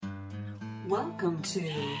Welcome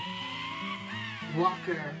to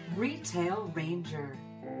Walker Retail Ranger.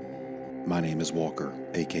 My name is Walker,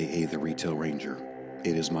 aka the Retail Ranger.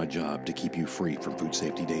 It is my job to keep you free from food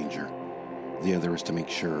safety danger. The other is to make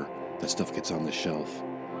sure that stuff gets on the shelf.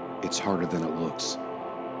 It's harder than it looks.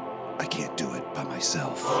 I can't do it by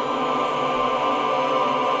myself.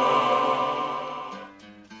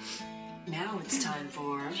 Now it's time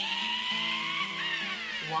for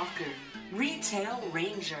Walker Retail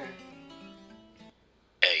Ranger.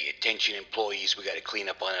 Hey, attention employees, we gotta clean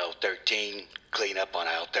up on aisle 13. Clean up on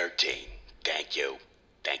aisle 13. Thank you.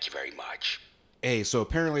 Thank you very much. Hey, so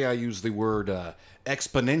apparently I used the word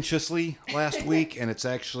exponentially last week, and it's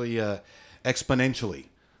actually exponentially.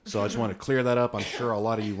 So I just want to clear that up. I'm sure a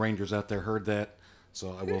lot of you Rangers out there heard that,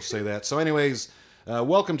 so I will say that. So anyways,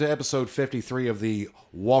 welcome to episode 53 of the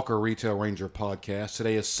Walker Retail Ranger podcast.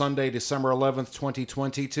 Today is Sunday, December 11th,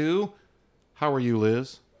 2022. How are you,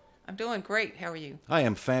 Liz? I'm doing great. How are you? I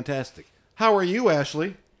am fantastic. How are you,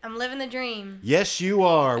 Ashley? I'm living the dream. Yes, you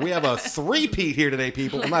are. We have a three-peat here today,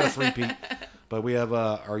 people. Well, not a three-peat, but we have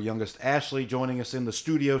our youngest Ashley joining us in the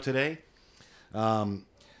studio today. I'm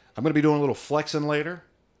going to be doing a little flexing later,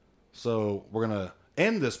 so we're going to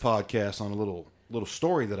end this podcast on a little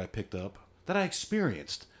story that I picked up that I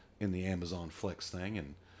experienced in the Amazon Flex thing,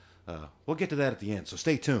 and we'll get to that at the end, so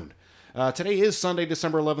stay tuned. Today is Sunday,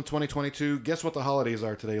 December 11th, 2022. Guess what the holidays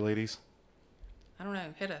are today, ladies? I don't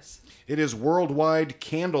know. Hit us. It is Worldwide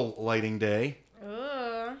Candle Lighting Day.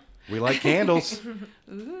 Ooh. We like candles.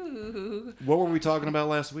 Ooh. What were we talking about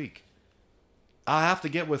last week? I have to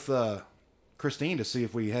get with Christine to see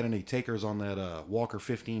if we had any takers on that Walker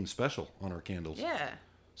 15 special on our candles. Yeah.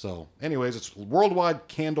 So, anyways, it's Worldwide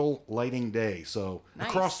Candle Lighting Day. So, Nice.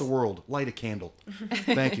 Across the world, light a candle.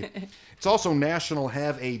 Thank you. It's also National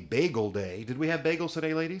Have a Bagel Day. Did we have bagels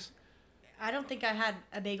today, ladies? I don't think I had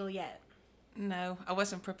a bagel yet. No, I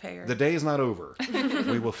wasn't prepared. The day is not over.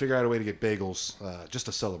 We will figure out a way to get bagels just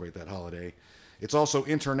to celebrate that holiday. It's also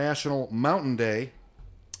International Mountain Day.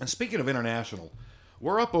 And speaking of international,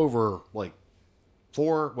 we're up over like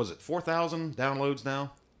 4,000 downloads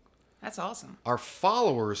now? That's awesome. Our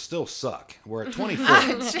followers still suck. We're at 24.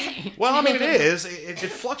 Well, I mean, it is. It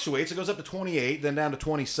fluctuates. It goes up to 28, then down to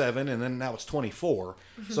 27, and then now it's 24.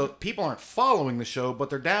 So people aren't following the show, but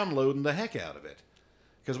they're downloading the heck out of it.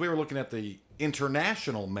 Because we were looking at the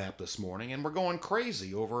international map this morning, and we're going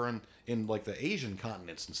crazy over in like the Asian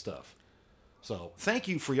continents and stuff. So thank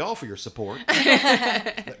you for y'all for your support,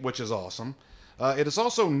 which is awesome. It is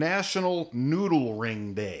also National Noodle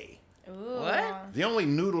Ring Day. Ooh. What? The only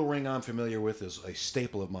noodle ring I'm familiar with is a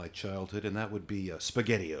staple of my childhood, and that would be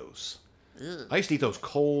SpaghettiOs. Ugh. I used to eat those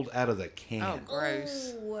cold out of the can. Oh,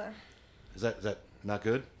 gross. Ooh. Is that not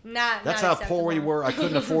good? Not That's not how poor we acceptable. were. I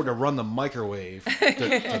couldn't afford to run the microwave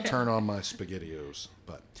to turn on my SpaghettiOs.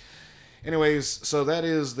 But anyways, so that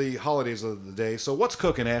is the holidays of the day. So what's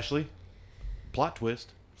cooking, Ashley? Plot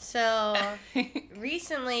twist. So,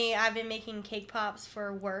 recently I've been making cake pops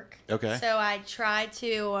for work. Okay. So I tried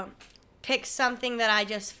to pick something that I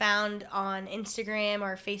just found on Instagram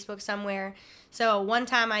or Facebook somewhere. So one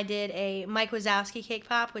time I did a Mike Wazowski cake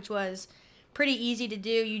pop, which was pretty easy to do.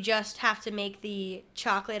 You just have to make the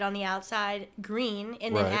chocolate on the outside green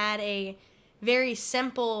and then Right. add a very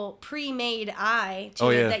simple pre-made eye to Oh,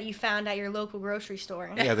 it yeah. that you found at your local grocery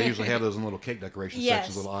store. Yeah, they usually have those in little cake decoration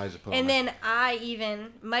sections, little eyes to put on And there.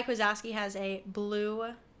 then Mike Wazowski has a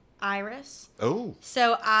blue iris. Oh,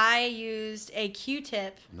 So I used a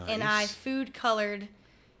Q-tip and I Nice. food colored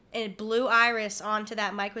a blue iris onto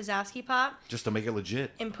that Mike Wazowski pop just to make it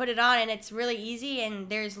legit. and put it on, and it's really easy, and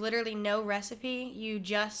there's literally no recipe. You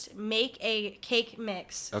just make a cake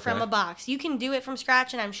mix from Okay. a box. You can do it from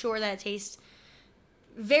scratch, and I'm sure that it tastes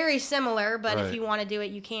very similar, but Right. if you want to do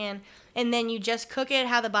it, you can. And then you just cook it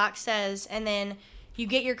how the box says, and then you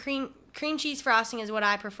get your cream cheese frosting is what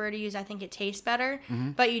I prefer to use. I think it tastes better.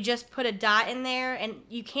 Mm-hmm. But you just put a dot in there, and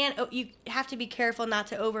you have to be careful not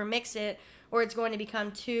to over mix it, or it's going to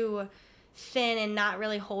become too thin and not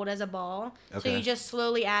really hold as a ball. So Okay. you just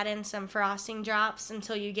slowly add in some frosting drops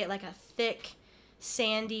until you get like a thick,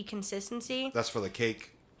 sandy consistency That's for the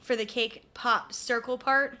cake. for the cake pop circle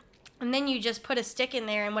part. And then you just put a stick in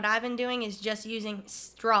there, and what I've been doing is just using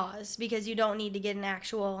straws because you don't need to get an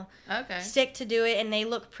actual Okay. stick to do it, and they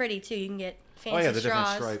look pretty too. You can get fancy Oh, yeah, the different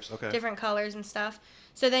straws, stripes, okay. different colors and stuff.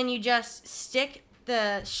 So then you just stick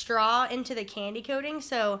the straw into the candy coating.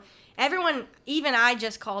 So everyone, even I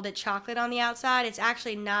just called it chocolate on the outside. It's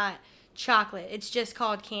actually not chocolate. It's just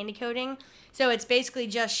called candy coating. So it's basically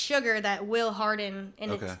just sugar that will harden,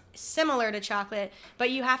 and Okay. it's similar to chocolate, but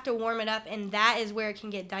you have to warm it up, and that is where it can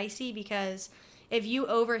get dicey because if you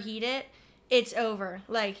overheat it, it's over.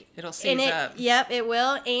 Like It'll and seize up. Yep, it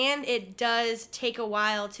will, and it does take a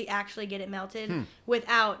while to actually get it melted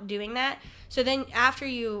without doing that. So then after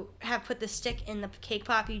you have put the stick in the cake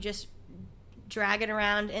pop, you just drag it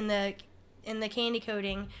around in the candy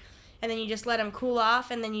coating, and then you just let them cool off,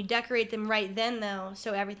 and then you decorate them right then though,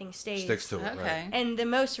 so everything stays. Sticks to it, Okay. right? And the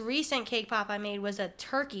most recent cake pop I made was a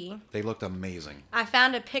turkey. They looked amazing. I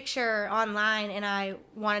found a picture online and I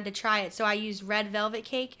wanted to try it. So I used red velvet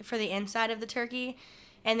cake for the inside of the turkey,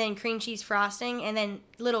 and then cream cheese frosting, and then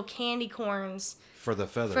little candy corns. For the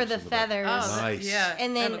feathers. For the in back. feathers. Oh, Nice. yeah.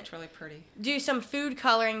 And that then- looked really pretty. Do some food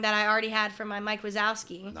coloring that I already had from my Mike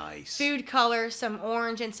Wazowski. Nice. Food color, some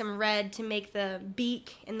orange and some red to make the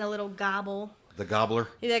beak and the little gobble. The gobbler.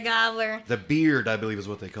 The gobbler. The beard, I believe, is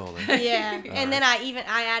what they call it. Yeah. And then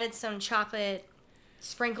I added some chocolate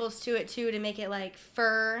sprinkles to it too to make it like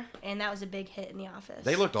fur, and that was a big hit in the office.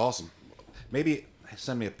 They looked awesome. Maybe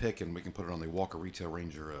send me a pic and we can put it on the Walker Retail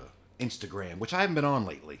Ranger Instagram, which I haven't been on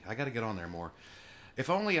lately. I got to get on there more. If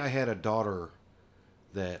only I had a daughter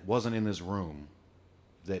that wasn't in this room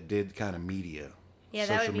that did kind of media. Yeah,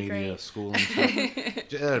 that social would be media, great. schooling stuff.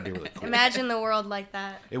 That'd be really cool. Imagine the world like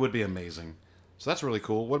that. It would be amazing. So that's really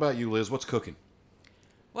cool. What about you, Liz? What's cooking?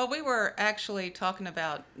 Well, we were actually talking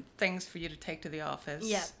about things for you to take to the office.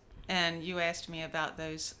 Yep. And you asked me about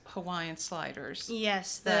those Hawaiian sliders.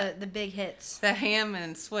 Yes, That- the big hits. The ham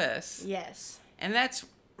and Swiss. Yes. And that's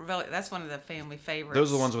one of the family favorites.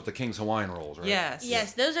 Those are the ones with the King's Hawaiian rolls, right? Yes.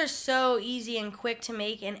 Yes, those are so easy and quick to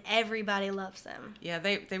make, and everybody loves them. Yeah,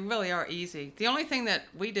 they really are easy. The only thing that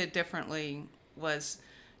we did differently was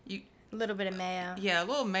A little bit of mayo. a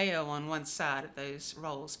little mayo on one side of those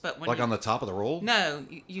rolls, but when Like you, on the top of the roll? no,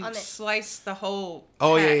 you On the- slice the whole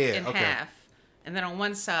Oh, yeah, pack yeah, in okay. half, and then on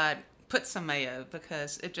one side put some mayo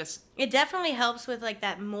because it just It definitely helps with like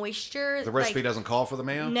that moisture. The recipe like, doesn't call for the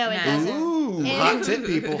mayo? No, it No. doesn't. Ooh, And- hot tip,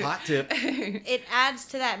 people. Hot tip. It adds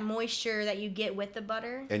to that moisture that you get with the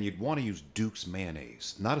butter. And you'd want to use Duke's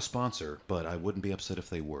mayonnaise. Not a sponsor, but I wouldn't be upset if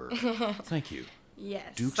they were. Thank you.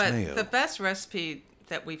 Yes. Duke's but mayo. the best recipe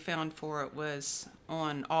that we found for it was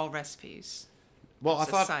on All Recipes. Well, I It's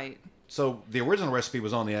a thought site. so. The original recipe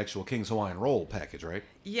was on the actual King's Hawaiian roll package, right?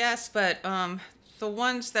 Yes, but the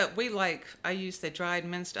ones that we like, I use the dried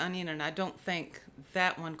minced onion, and I don't think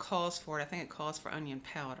that one calls for it. I think it calls for onion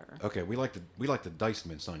powder. Okay, we like the diced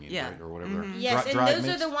minced onion, Yeah. right, or whatever. Yes, and Dried those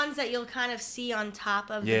minced? are the ones that you'll kind of see on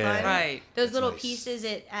top of Yeah. the bun. Right. Those That's little nice. pieces,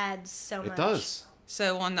 it adds so much. It does.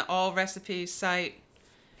 So on the All Recipes site,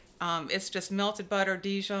 it's just melted butter,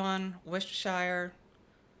 Dijon, Worcestershire,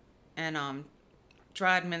 and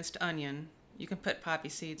dried minced onion. You can put poppy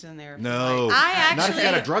seeds in there. if you No, like. I not if you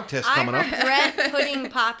got a actually- drug test I coming up. regret putting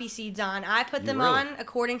poppy seeds on. I put them really? on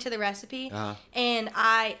according to the recipe, Uh-huh. and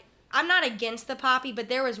I'm not against the poppy, but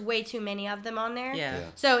there was way too many of them on there. Yeah. Yeah.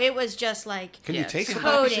 So it was just like Can Yeah, you taste the too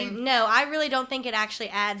poppy coating. seed? No, I really don't think it actually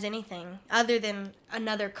adds anything other than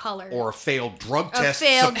another color. Or a failed drug A test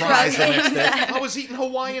failed surprise drug the next day. test. I was eating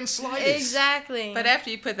Hawaiian sliders. Exactly. But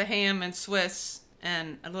after you put the ham and Swiss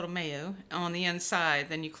and a little mayo on the inside,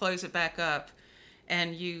 then you close it back up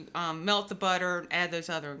and you melt the butter, add those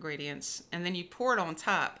other ingredients, and then you pour it on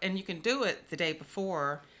top. And you can do it the day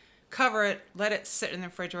before. Cover it, let it sit in the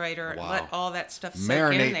refrigerator, Wow. let all that stuff soak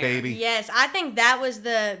Marinate, in there. baby. Yes, I think that was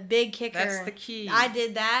the big kicker. That's the key. I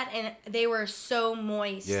did that, and they were so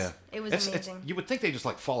moist. Yeah, It was It's- amazing. you would think they just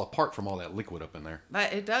like fall apart from all that liquid up in there.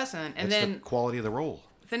 But it doesn't. And That's then the quality of the roll.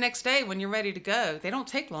 the next day when you're ready to go, they don't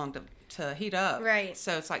take long to heat up. Right.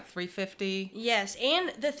 So it's like 350. Yes,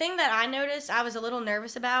 and the thing that I noticed I was a little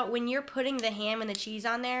nervous about when you're putting the ham and the cheese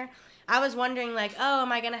on there, I was wondering like, oh,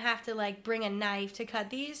 am I gonna have to like bring a knife to cut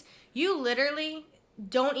these? You literally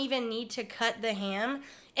don't even need to cut the ham,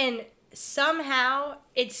 and somehow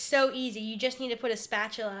it's so easy. You just need to put a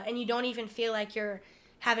spatula, and you don't even feel like you're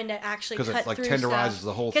having to actually 'Cause it, cut like, through tenderizes stuff.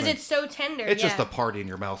 the whole Because thing. it's so tender. It's just yeah. a party in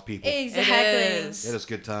your mouth, people. Exactly. It is. It is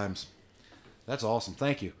good times. That's awesome.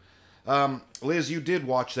 Thank you. Liz, you did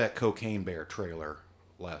watch that Cocaine Bear trailer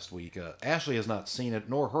last week. Ashley has not seen it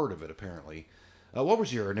nor heard of it, apparently. What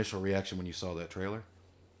was your initial reaction when you saw that trailer?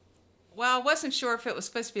 Well, I wasn't sure if it was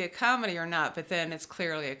supposed to be a comedy or not, but then it's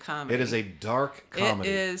clearly a comedy. It is a dark comedy.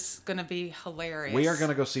 It is going to be hilarious. We are going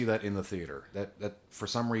to go see that in the theater. That for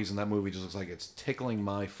some reason, that movie just looks like it's tickling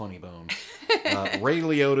my funny bone. Ray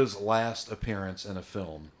Liotta's last appearance in a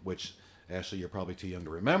film, which, Ashley, you're probably too young to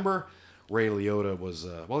remember. Ray Liotta was,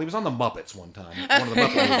 he was on The Muppets one time, one of the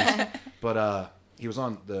Muppet movies. But he was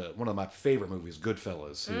on one of my favorite movies,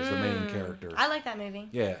 Goodfellas. He was the main character. I like that movie.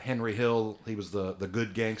 Yeah, Henry Hill, he was the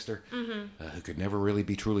good gangster who could never really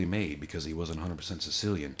be truly made because he wasn't 100%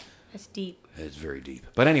 Sicilian. That's deep. It's very deep.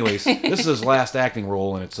 But anyways, this is his last acting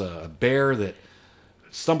role, and it's a bear that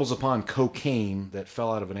stumbles upon cocaine that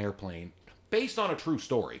fell out of an airplane, based on a true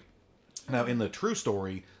story. Now, in the true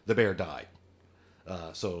story, the bear died.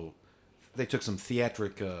 So they took some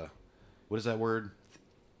theatric. What is that word?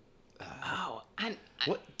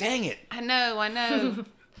 What? Dang it! I know.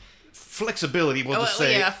 Flexibility. We'll just Well,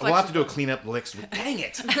 say yeah, we'll have to do a cleanup licks. Dang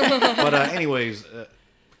it! But anyways,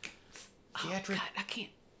 theatric. God, I can't.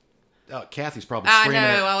 Kathy's probably I screaming.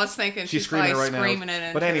 know. it. I was thinking She's screaming it probably right screaming now. it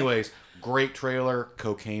into But it. anyways, great trailer,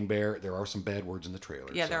 Cocaine Bear. There are some bad words in the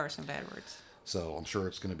trailer. Yeah, so, there are some bad words. So I'm sure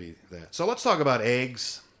it's going to be that. So let's talk about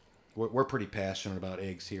eggs. We're pretty passionate about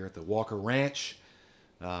eggs here at the Walker Ranch.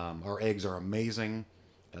 Our eggs are amazing.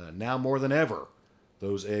 Now more than ever,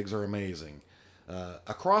 those eggs are amazing.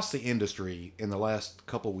 Across the industry, in the last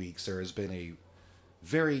couple weeks, there has been a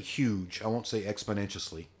very huge, I won't say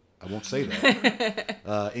exponentially, I won't say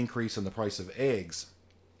that, increase in the price of eggs.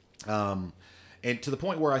 And to the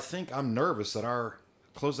point where I think I'm nervous that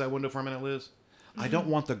close that window for a minute, Liz. I don't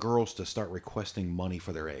want the girls to start requesting money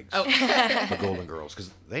for their eggs. Oh. The Golden Girls,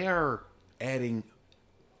 because they are adding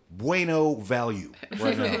bueno value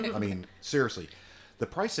right now. I mean, seriously. The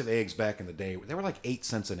price of eggs back in the day, they were like 8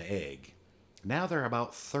 cents an egg. Now they're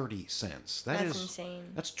about 30 cents. That's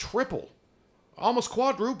insane. That's triple. Almost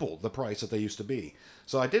quadruple the price that they used to be.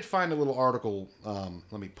 So I did find a little article.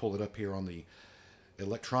 Let me pull it up here on the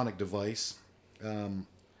electronic device.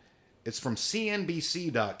 It's from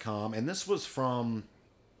CNBC.com, and this was from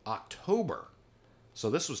October. So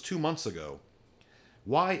this was 2 months ago.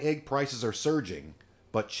 Why egg prices are surging,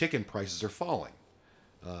 but chicken prices are falling.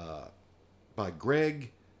 By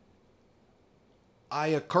Greg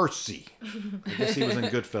Iacarsi. I guess he was in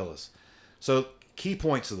Goodfellas. So key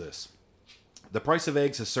points of this. The price of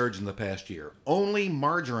eggs has surged in the past year. Only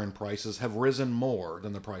margarine prices have risen more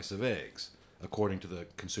than the price of eggs, according to the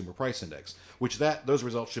Consumer Price Index, which those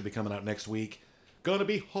results should be coming out next week. Gonna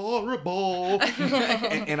be horrible.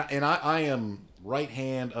 and I am right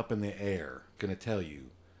hand up in the air gonna tell you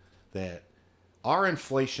that our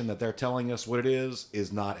inflation that they're telling us what it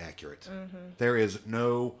is not accurate. Mm-hmm. There is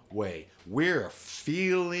no way. We're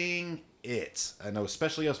feeling it. I know,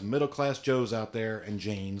 especially us middle-class Joes out there and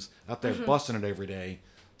Janes out there busting it every day.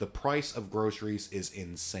 The price of groceries is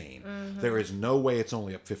insane. Mm-hmm. There is no way it's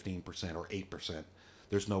only up 15% or 8%.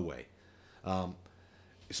 There's no way.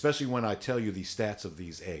 Especially when I tell you the stats of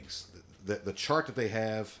these eggs. The chart that they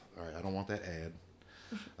have... All right, I don't want that ad.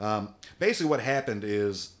 Basically what happened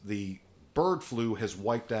is the bird flu has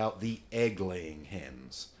wiped out the egg-laying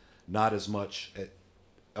hens. Not as much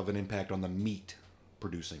of an impact on the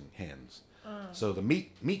meat-producing hens. So the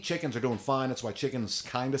meat chickens are doing fine. That's why chicken's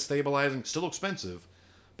kind of stabilizing. Still expensive,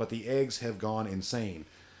 but the eggs have gone insane.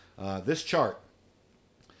 This chart,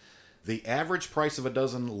 the average price of a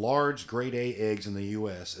dozen large grade A eggs in the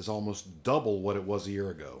U.S. is almost double what it was a year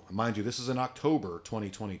ago. Mind you, this is in October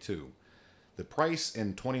 2022. The price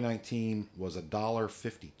in 2019 was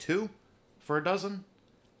 $1.52 for a dozen.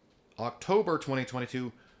 October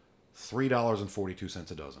 2022,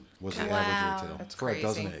 $3.42 a dozen was the average retail That's for crazy. a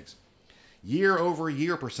dozen eggs.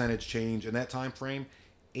 Year-over-year percentage change in that time frame,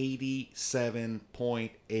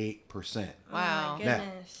 87.8%. Wow. Oh my Now,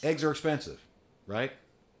 goodness. eggs are expensive, right?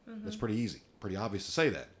 That's pretty easy, pretty obvious to say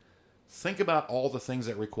that. Think about all the things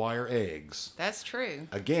that require eggs. That's true.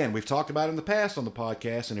 Again, we've talked about it in the past on the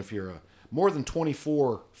podcast, and if you're a more than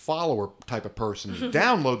 24 follower type of person, you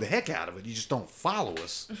download the heck out of it. You just don't follow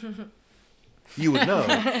us. You would know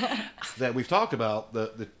that we've talked about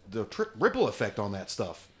the ripple effect on that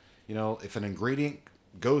stuff. You know, if an ingredient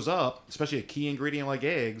goes up, especially a key ingredient like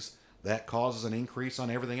eggs, that causes an increase on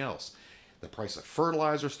everything else. The price of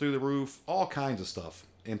fertilizers through the roof, all kinds of stuff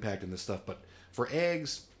impacting this stuff. But for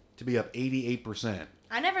eggs to be up 88%.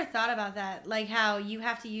 I never thought about that. Like how you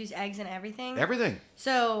have to use eggs in everything. Everything.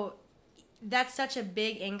 So that's such a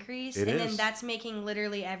big increase. It and is. then that's making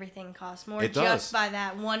literally everything cost more It just does. by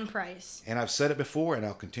that one price. And I've said it before, and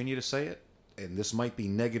I'll continue to say it. And this might be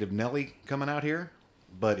negative Nelly coming out here.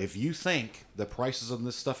 But if you think the prices of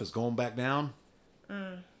this stuff is going back down,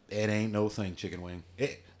 it ain't no thing, Chicken Wing.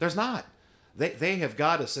 There's not. They have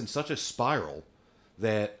got us in such a spiral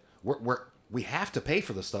that we have to pay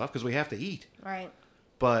for the stuff because we have to eat. Right.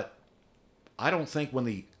 But I don't think when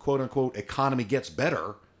the quote-unquote economy gets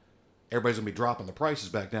better, everybody's going to be dropping the prices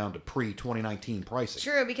back down to pre-2019 pricing.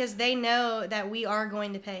 True, because they know that we are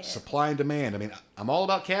going to pay it. Supply and demand. I mean, I'm all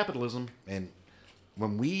about capitalism, and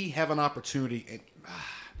when we have an opportunity, and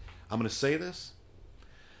I'm going to say this,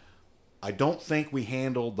 I don't think we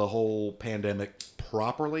handled the whole pandemic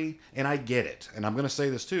properly, and I get it. And I'm going to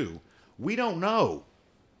say this too. We don't know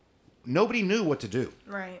nobody knew what to do.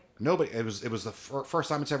 Right. Nobody. It was the first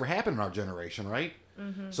time it's ever happened in our generation, right?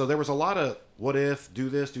 Mm-hmm. So there was a lot of what if, do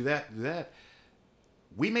this, do that, do that.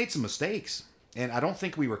 We made some mistakes, and I don't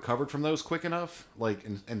think we recovered from those quick enough. Like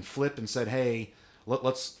and flipped and said, "Hey,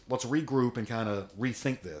 let's regroup and kind of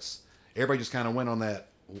rethink this." Everybody just kind of went on that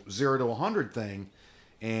 0 to 100 thing,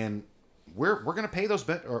 and we're going to pay those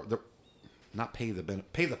pay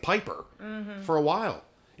the piper for a while.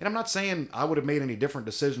 And I'm not saying I would have made any different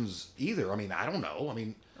decisions either. I mean, I don't know. I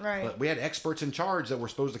mean, right. But we had experts in charge that were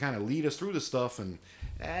supposed to kind of lead us through this stuff, and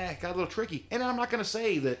it got a little tricky. And I'm not going to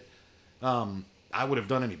say that I would have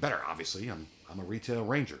done any better. Obviously, I'm a retail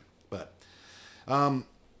ranger. But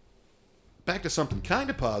back to something kind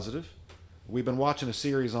of positive. We've been watching a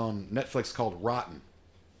series on Netflix called Rotten.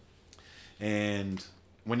 And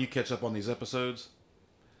when you catch up on these episodes,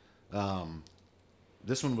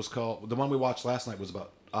 this one was called, the one we watched last night was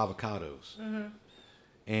about avocados. Mm-hmm.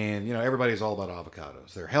 And, everybody's all about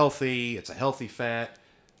avocados. They're healthy. It's a healthy fat.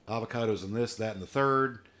 Avocados and this, that, and the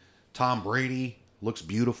third. Tom Brady looks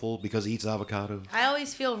beautiful because he eats avocados. I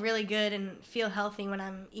always feel really good and feel healthy when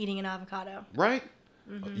I'm eating an avocado. Right?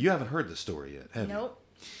 Mm-hmm. You haven't heard this story yet, have you? Nope.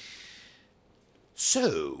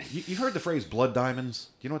 So, you've heard the phrase blood diamonds?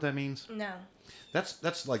 Do you know what that means? No.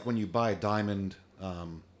 That's like when you buy a diamond,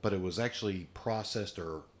 but it was actually processed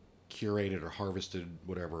or curated or harvested,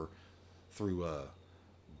 whatever, through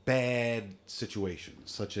bad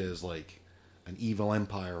situations, such as like an evil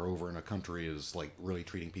empire over in a country is like really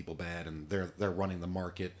treating people bad, and they're running the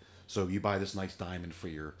market. So you buy this nice diamond for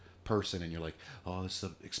your person, and you're like, oh, this is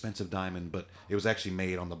an expensive diamond, but it was actually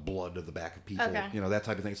made on the blood of the back of people. Okay. That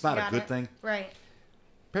type of thing. It's not a good thing. Right.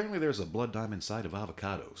 Apparently, there's a blood diamond side of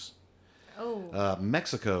avocados. Oh.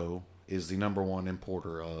 Mexico is the number one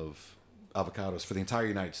importer of avocados for the entire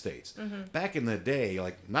United States. Mm-hmm. Back in the day,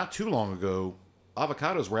 like not too long ago,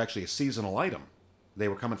 avocados were actually a seasonal item. They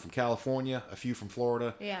were coming from California, a few from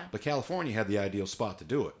Florida. Yeah. But California had the ideal spot to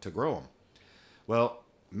do it, to grow them. Well,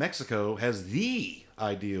 Mexico has the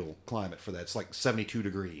ideal climate for that. It's like 72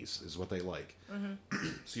 degrees is what they like. Mm-hmm.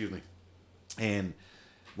 Excuse me. And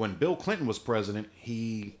when Bill Clinton was president,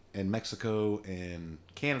 he and Mexico and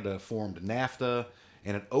Canada formed NAFTA,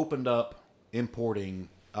 and it opened up importing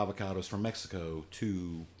avocados from Mexico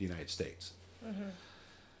to the United States. Mm-hmm.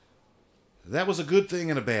 That was a good thing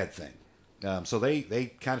and a bad thing. So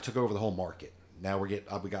they kind of took over the whole market. Now we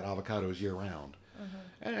got avocados year round,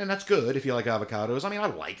 and that's good if you like avocados. I mean, I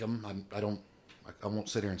like them. I won't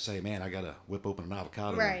sit here and say, man, I gotta whip open an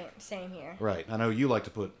avocado. Right, same here. Right. I know you like to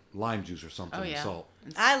put lime juice or something and salt.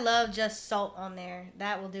 I love just salt on there.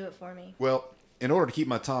 That will do it for me. Well, in order to keep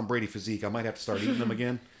my Tom Brady physique, I might have to start eating them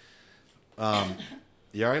again.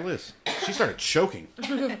 Yeah, all right, Liz. She started choking.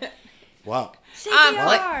 Wow.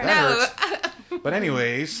 CPR. That hurts. But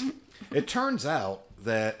anyways, it turns out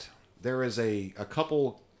that there is a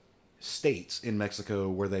couple states in Mexico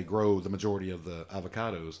where they grow the majority of the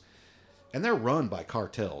avocados, and they're run by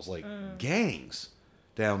cartels, like gangs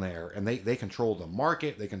down there, and they control the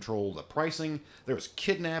market, they control the pricing. There's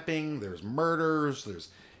kidnapping, there's murders,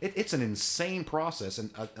 it's an insane process.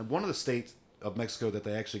 And one of the states of Mexico that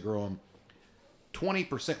they actually grow them,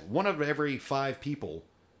 20%, one of every 5 people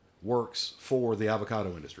works for the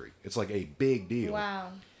avocado industry. It's like a big deal.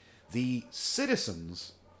 Wow. The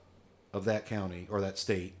citizens of that county or that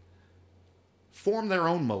state form their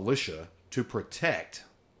own militia to protect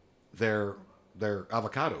their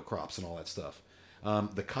avocado crops and all that stuff.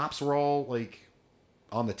 The cops were all like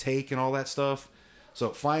on the take and all that stuff. So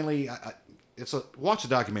finally, watch the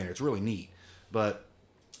documentary. It's really neat. But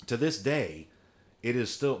to this day, it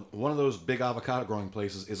is still one of those big avocado growing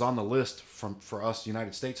places is on the list for us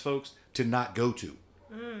United States folks to not go to.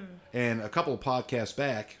 And a couple of podcasts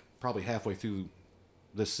back, probably halfway through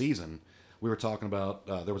this season, we were talking about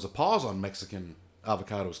there was a pause on Mexican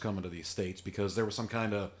avocados coming to these states because there was some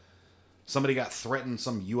kind of somebody got threatened.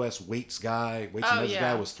 Some U.S. weights and measures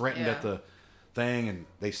guy was threatened at the thing, and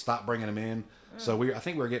they stopped bringing them in. So I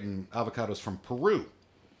think we're getting avocados from Peru.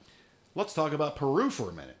 Let's talk about Peru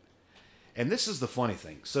for a minute. And this is the funny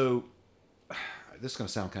thing. So this is going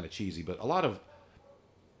to sound kind of cheesy, but a lot of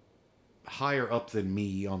higher up than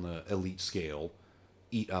me on the elite scale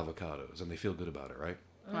eat avocados, and they feel good about it, right?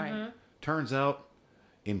 Right. Turns out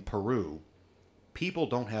in Peru, people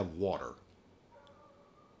don't have water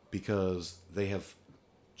because they have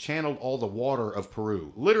channeled all the water of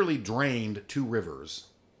Peru, literally drained 2 rivers.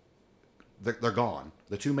 They're gone.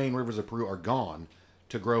 The 2 main rivers of Peru are gone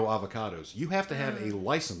to grow avocados. You have to have a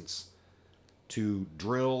license to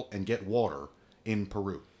drill and get water in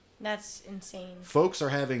Peru. That's insane. Folks are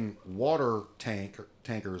having water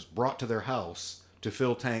tankers brought to their house to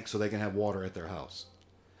fill tanks so they can have water at their house.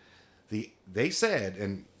 They said,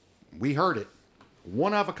 and we heard it,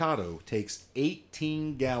 one avocado takes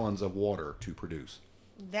 18 gallons of water to produce.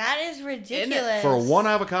 That is ridiculous. For one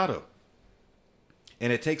avocado.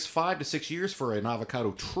 And it takes 5 to 6 years for an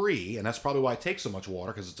avocado tree, and that's probably why it takes so much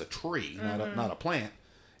water, because it's a tree, not a plant.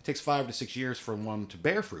 It takes 5 to 6 years for one to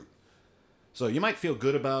bear fruit. So you might feel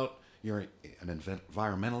good about you're an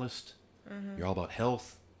environmentalist, you're all about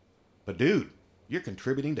health, but dude, you're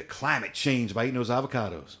contributing to climate change by eating those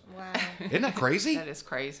avocados. Wow. Isn't that crazy? That is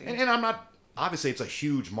crazy. And I'm not, obviously it's a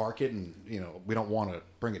huge market, and we don't want to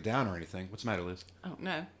bring it down or anything. What's the matter, Liz? Oh,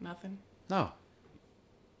 no, nothing. No.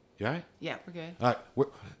 You all right? Yeah, we're good. All right,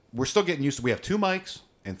 we're still getting used to. We have 2 mics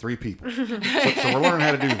and 3 people, so we're learning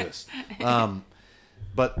how to do this.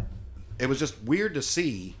 But it was just weird to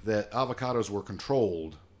see that avocados were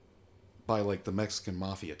controlled by like the Mexican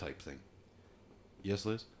mafia type thing. Yes,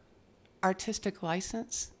 Liz? Artistic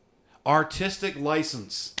license? Artistic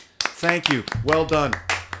license. Thank you. Well done.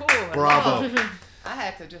 Cool. Bravo. I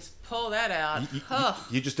had to just pull that out.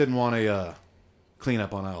 You just didn't want a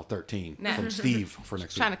cleanup on aisle 13 Nah. from Steve for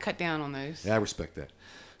next week. Trying to cut down on those. Yeah, I respect that.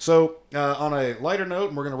 So, on a lighter note,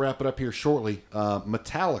 and we're going to wrap it up here shortly,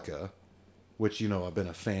 Metallica, which I've been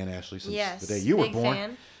a fan, Ashley, since the day you were big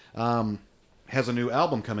born, fan. has a new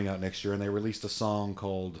album coming out next year, and they released a song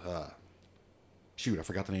called, I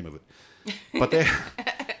forgot the name of it. But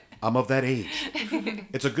I'm of that age.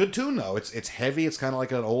 It's a good tune, though. It's heavy. It's kind of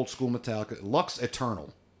like an old school Metallica. Lux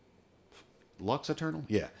Eternal. Lux Eternal?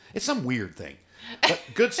 Yeah. It's some weird thing. But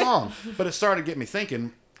good song. But it started getting me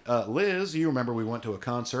thinking. Liz, you remember we went to a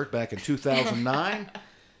concert back in 2009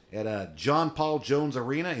 at John Paul Jones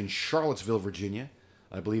Arena in Charlottesville, Virginia.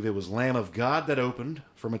 I believe it was Lamb of God that opened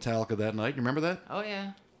for Metallica that night. You remember that? Oh,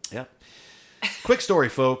 yeah. Yep. Quick story,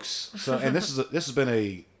 folks. So, and this has been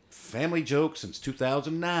a family joke since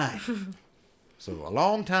 2009. So a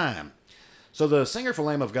long time. So the singer for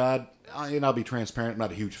Lamb of God, and I'll be transparent, I'm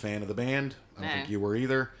not a huge fan of the band. I don't think you were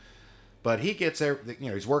either. But he gets there,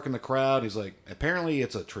 he's working the crowd. He's like, apparently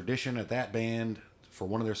it's a tradition at that band for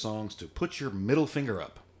one of their songs to put your middle finger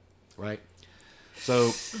up, right?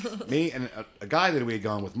 So me and a guy that we had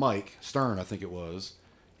gone with, Mike Stern, I think it was,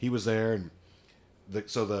 he was there, and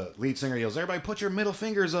so the lead singer yells, everybody put your middle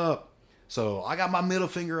fingers up. So I got my middle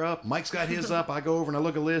finger up. Mike's got his up. I go over and I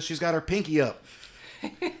look at Liz. She's got her pinky up.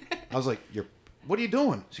 I was like, what are you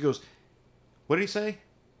doing? She goes, what did he say?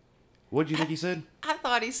 What did you think he said? I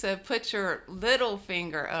thought he said, put your little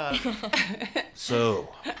finger up. So,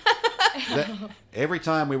 every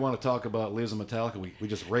time we want to talk about Liz and Metallica, we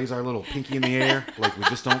just raise our little pinky in the air like we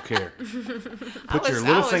just don't care. Put your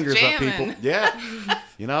little fingers jamming. up, people. Yeah.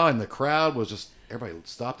 And the crowd was just, everybody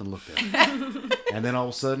stopped and looked at him. And then all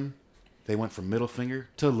of a sudden, they went from middle finger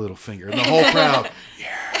to little finger. And the whole crowd,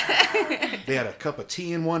 yeah. They had a cup of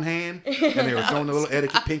tea in one hand, and they were throwing the little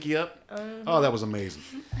etiquette pinky up. Oh, that was amazing.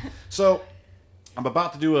 So, I'm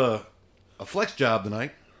about to do a flex job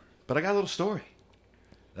tonight, but I got a little story.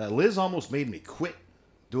 Liz almost made me quit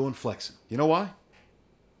doing flexing. You know why?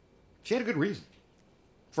 She had a good reason.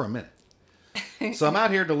 For a minute. So I'm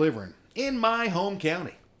out here delivering in my home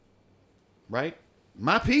county. Right?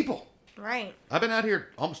 My people. Right. I've been out here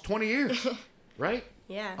almost 20 years. Right?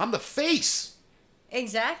 Yeah. I'm the face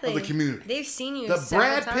Exactly. of the community. They've seen you The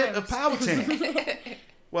several Brad Pitt of times. Powhatan.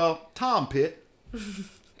 Well, Tom Pitt.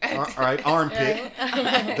 All right, Armpit.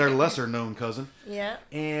 Their lesser known cousin. Yeah.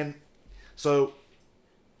 And so,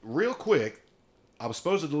 real quick, I was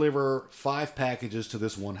supposed to deliver 5 packages to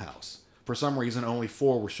this one house. For some reason, only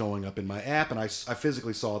 4 were showing up in my app, and I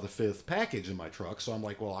physically saw the 5th package in my truck. So I'm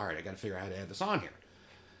like, well, all right, I got to figure out how to add this on here.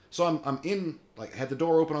 So I'm in, like, had the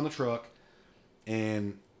door open on the truck,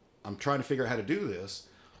 and I'm trying to figure out how to do this.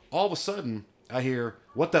 All of a sudden, I hear,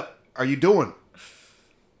 what the are you doing?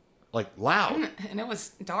 Like, loud. And it was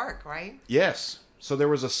dark, right? Yes. So there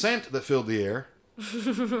was a scent that filled the air.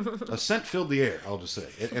 A scent filled the air, I'll just say.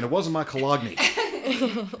 And it wasn't my Cologne.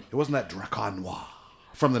 It wasn't that Draconois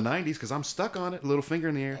from the 90s, because I'm stuck on it, little finger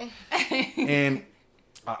in the air. And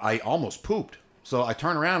I almost pooped. So I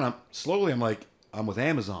turn around, I'm like, I'm with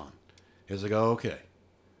Amazon. He's like, oh, okay.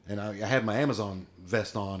 And I had my Amazon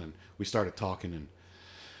vest on, and we started talking, and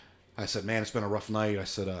I said, man, it's been a rough night. I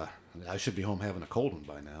said, I should be home having a cold one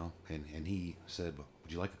by now. And he said,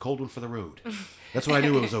 would you like a cold one for the road? That's when I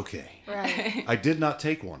knew it was okay. Right. I did not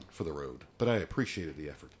take one for the road, but I appreciated the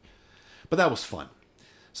effort. But that was fun.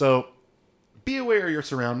 So be aware of your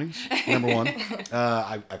surroundings, number one.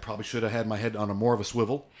 I probably should have had my head on more of a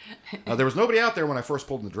swivel. There was nobody out there when I first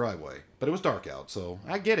pulled in the driveway, but it was dark out, so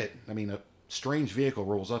I get it. I mean, a strange vehicle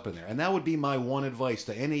rolls up in there. And that would be my one advice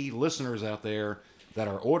to any listeners out there that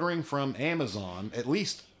are ordering from Amazon, at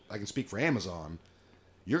least I can speak for Amazon,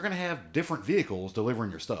 you're going to have different vehicles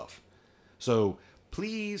delivering your stuff. So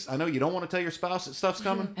please, I know you don't want to tell your spouse that stuff's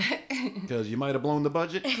coming because you might have blown the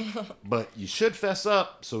budget, but you should fess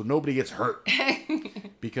up so nobody gets hurt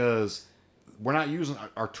because we're not using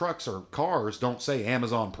our trucks or cars don't say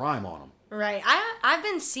Amazon Prime on them. Right. I've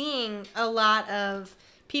been seeing a lot of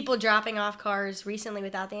people dropping off cars recently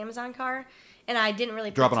without the Amazon car, and I didn't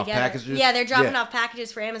really put Dropping it off together. packages? Yeah, they're dropping Yeah. off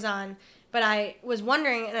packages for Amazon, but I was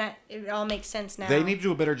wondering, and it all makes sense now. They need to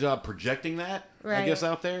do a better job projecting that, I Right. guess,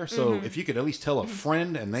 out there. So if you could at least tell a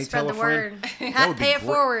friend and they Spread tell a the friend, word. that would be Pay it great.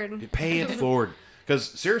 forward. Pay it forward. Because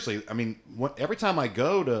seriously, I mean, every time I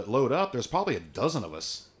go to load up, there's probably a dozen of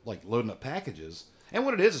us like loading up packages. And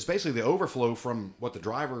what it is basically the overflow from what the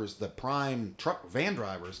prime truck van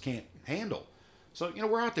drivers can't handle. So,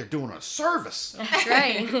 we're out there doing a service. That's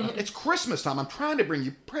right. It's Christmas time. I'm trying to bring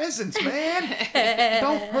you presents, man.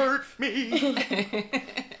 Don't hurt me.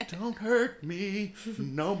 Don't hurt me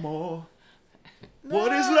no more.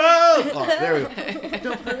 What is love? Oh, there we go.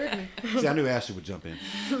 Don't hurt me. See, I knew Ashley would jump in.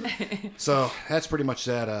 So, that's pretty much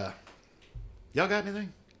that. Y'all got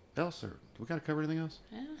anything else? Or do we got to cover anything else?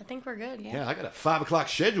 I think we're good. Yeah, I got a 5 o'clock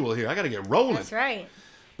schedule here. I got to get rolling. That's right.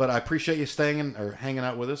 But I appreciate you hanging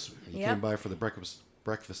out with us. You Yep. came by for the breakfast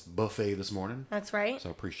buffet this morning. That's right. So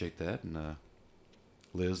I appreciate that. And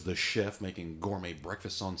Liz, the chef, making gourmet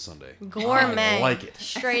breakfast on Sunday. Gourmet. I like it.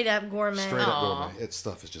 Straight up gourmet. Straight up Aw. gourmet. Its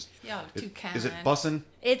stuff is just... Y'all are too Is it kind. bussin'?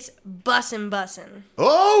 It's bussin'.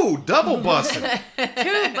 Oh, double bussin'.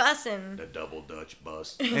 Two bussin'. The double Dutch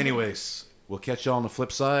bus. Anyways, we'll catch y'all on the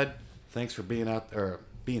flip side. Thanks for being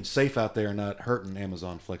safe out there and not hurting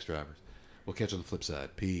Amazon Flex drivers. We'll catch you on the flip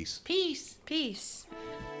side. Peace. Peace. Peace.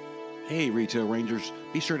 Hey, Retail Rangers,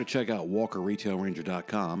 be sure to check out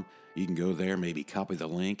WalkerRetailRanger.com. You can go there, maybe copy the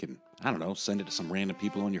link, and, I don't know, send it to some random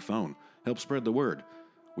people on your phone. Help spread the word.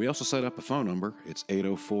 We also set up a phone number. It's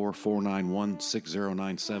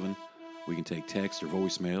 804-491-6097. We can take text or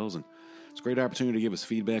voicemails, and it's a great opportunity to give us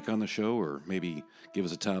feedback on the show or maybe give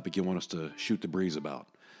us a topic you want us to shoot the breeze about.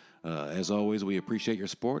 As always, we appreciate your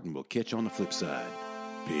support, and we'll catch you on the flip side.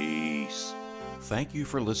 Peace. Thank you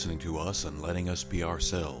for listening to us and letting us be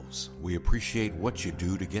ourselves. We appreciate what you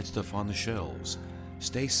do to get stuff on the shelves.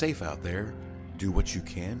 Stay safe out there. Do what you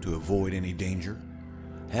can to avoid any danger.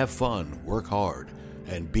 Have fun, work hard,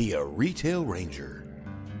 and be a Retail Ranger.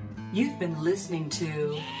 You've been listening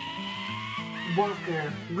to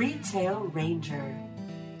Walker Retail Ranger.